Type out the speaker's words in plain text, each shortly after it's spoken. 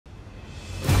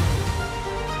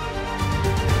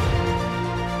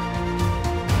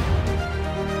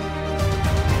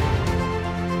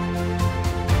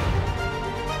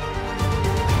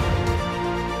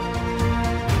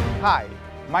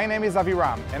My name is Avi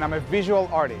and I'm a visual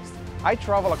artist. I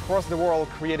travel across the world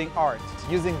creating art,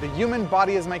 using the human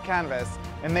body as my canvas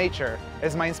and nature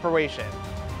as my inspiration.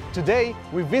 Today,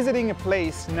 we're visiting a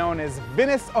place known as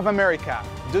Venice of America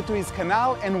due to its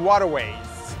canal and waterways.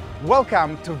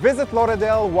 Welcome to Visit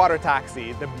Lauderdale Water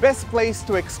Taxi, the best place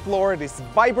to explore this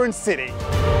vibrant city.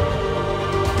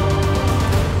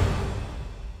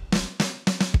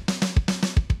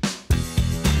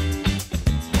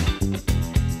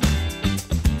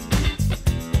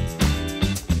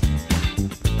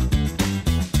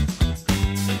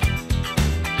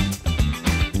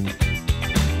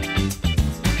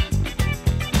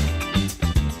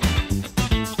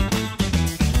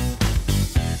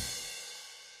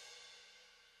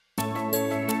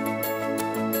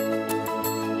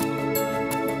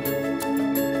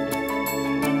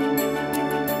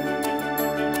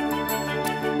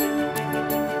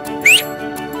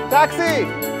 Taxi!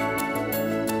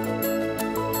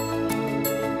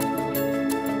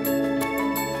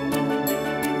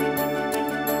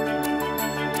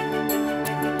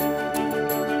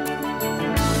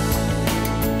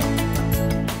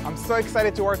 I'm so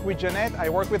excited to work with Jeanette. I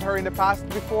worked with her in the past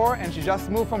before and she just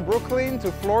moved from Brooklyn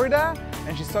to Florida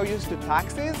and she's so used to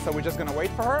taxis, so we're just gonna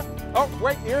wait for her. Oh,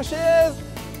 wait, here she is!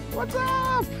 What's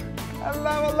up?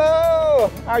 Hello, hello!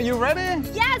 Are you ready?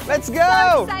 Yes! Let's go!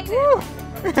 So excited! Woo.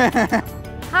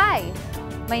 Hi,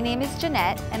 my name is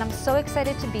Jeanette and I'm so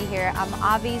excited to be here. I'm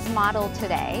Avi's model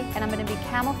today and I'm going to be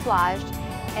camouflaged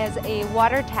as a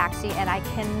water taxi and I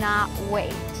cannot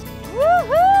wait.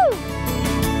 Woohoo!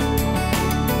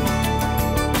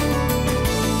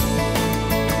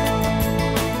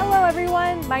 Hello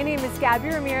everyone, my name is Gabby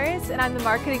Ramirez and I'm the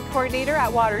marketing coordinator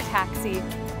at Water Taxi.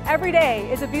 Every day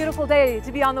is a beautiful day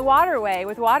to be on the waterway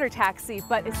with Water Taxi,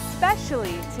 but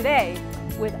especially today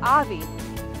with Avi.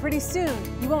 Pretty soon,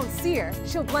 you won't see her.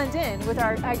 She'll blend in with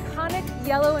our iconic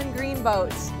yellow and green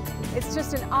boat. It's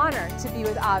just an honor to be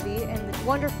with Avi and the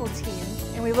wonderful team,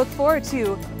 and we look forward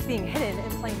to being hidden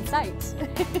in plain sight.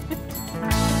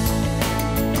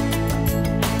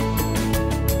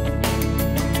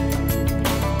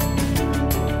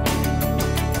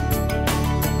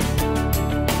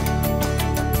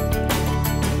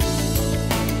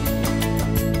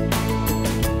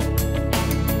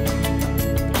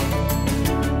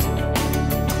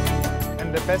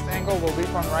 The best angle will be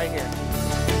from right here.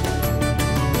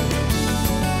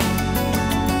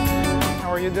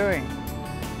 How are you doing,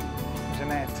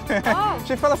 Jeanette? Oh.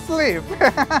 She fell asleep.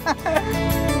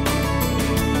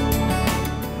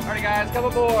 Alrighty guys, come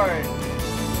aboard.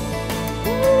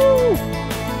 Woo!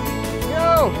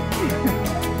 Go!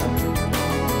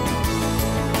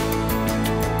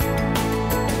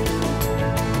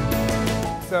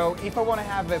 So if I want to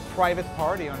have a private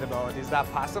party on the boat, is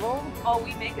that possible? Oh,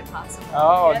 we make it possible.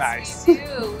 Oh, yes, nice. We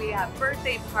do. We have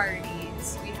birthday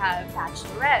parties. We have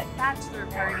bachelor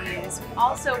parties. We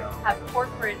also have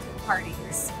corporate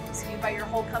parties. So you invite your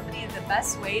whole company, and the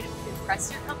best way to impress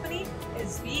your company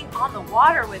is being on the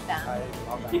water with them. I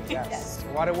love that, yes.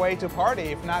 What a way to party,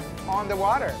 if not on the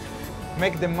water.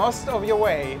 Make the most of your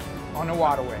way on a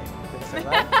waterway. Did I say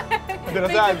right? Did I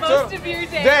Make say the most of your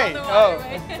day on the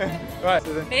waterway. Oh.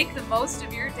 Right. Make the most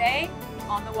of your day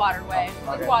on the waterway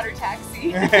Okay. with Water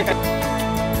Taxi.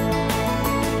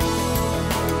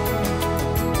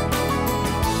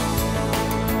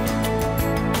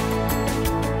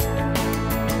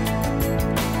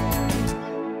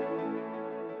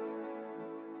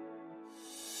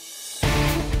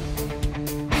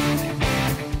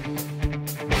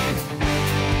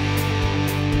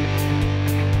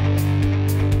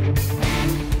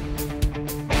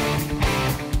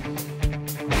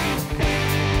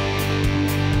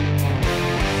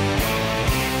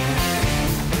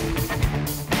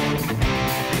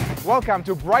 Welcome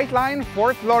to Brightline,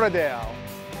 Fort Lauderdale.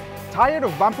 Tired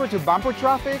of bumper-to-bumper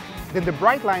traffic? Then the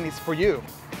Brightline is for you.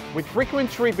 With frequent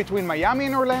trips between Miami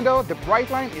and Orlando, the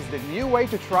Brightline is the new way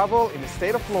to travel in the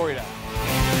state of Florida.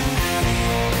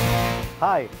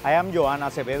 Hi, I am Joan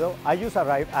Acevedo. I just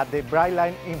arrived at the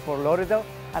Brighline in Fort Lauderdale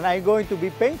and I'm going to be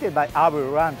painted by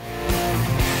Avi.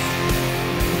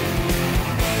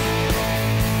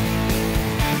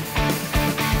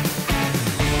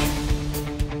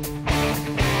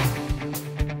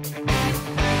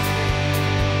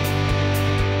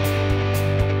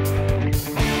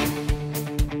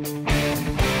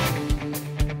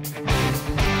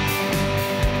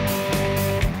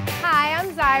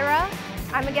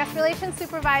 I'm a guest relations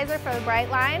supervisor for the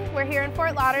Brightline. We're here in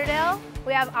Fort Lauderdale.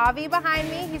 We have Avi behind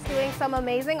me. He's doing some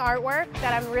amazing artwork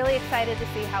that I'm really excited to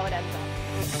see how it ends up.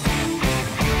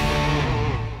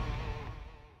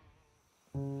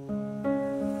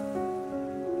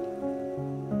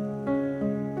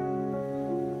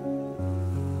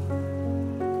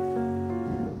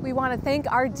 we want to thank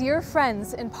our dear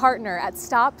friends and partner at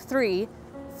Stop 3,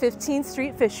 15th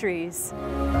Street Fisheries.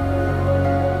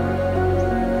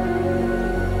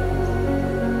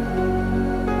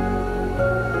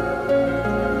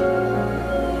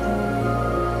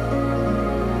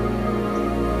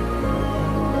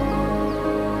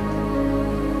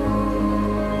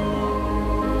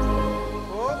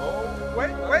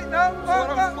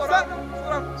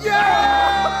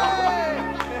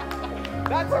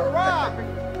 That's a rock!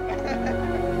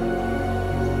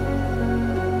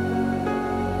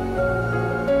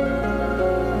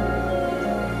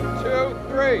 2,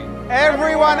 3.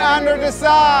 Everyone under the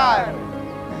sun!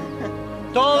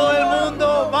 Todo el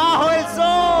mundo bajo el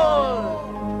sol.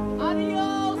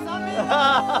 Adiós,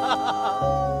 amigos.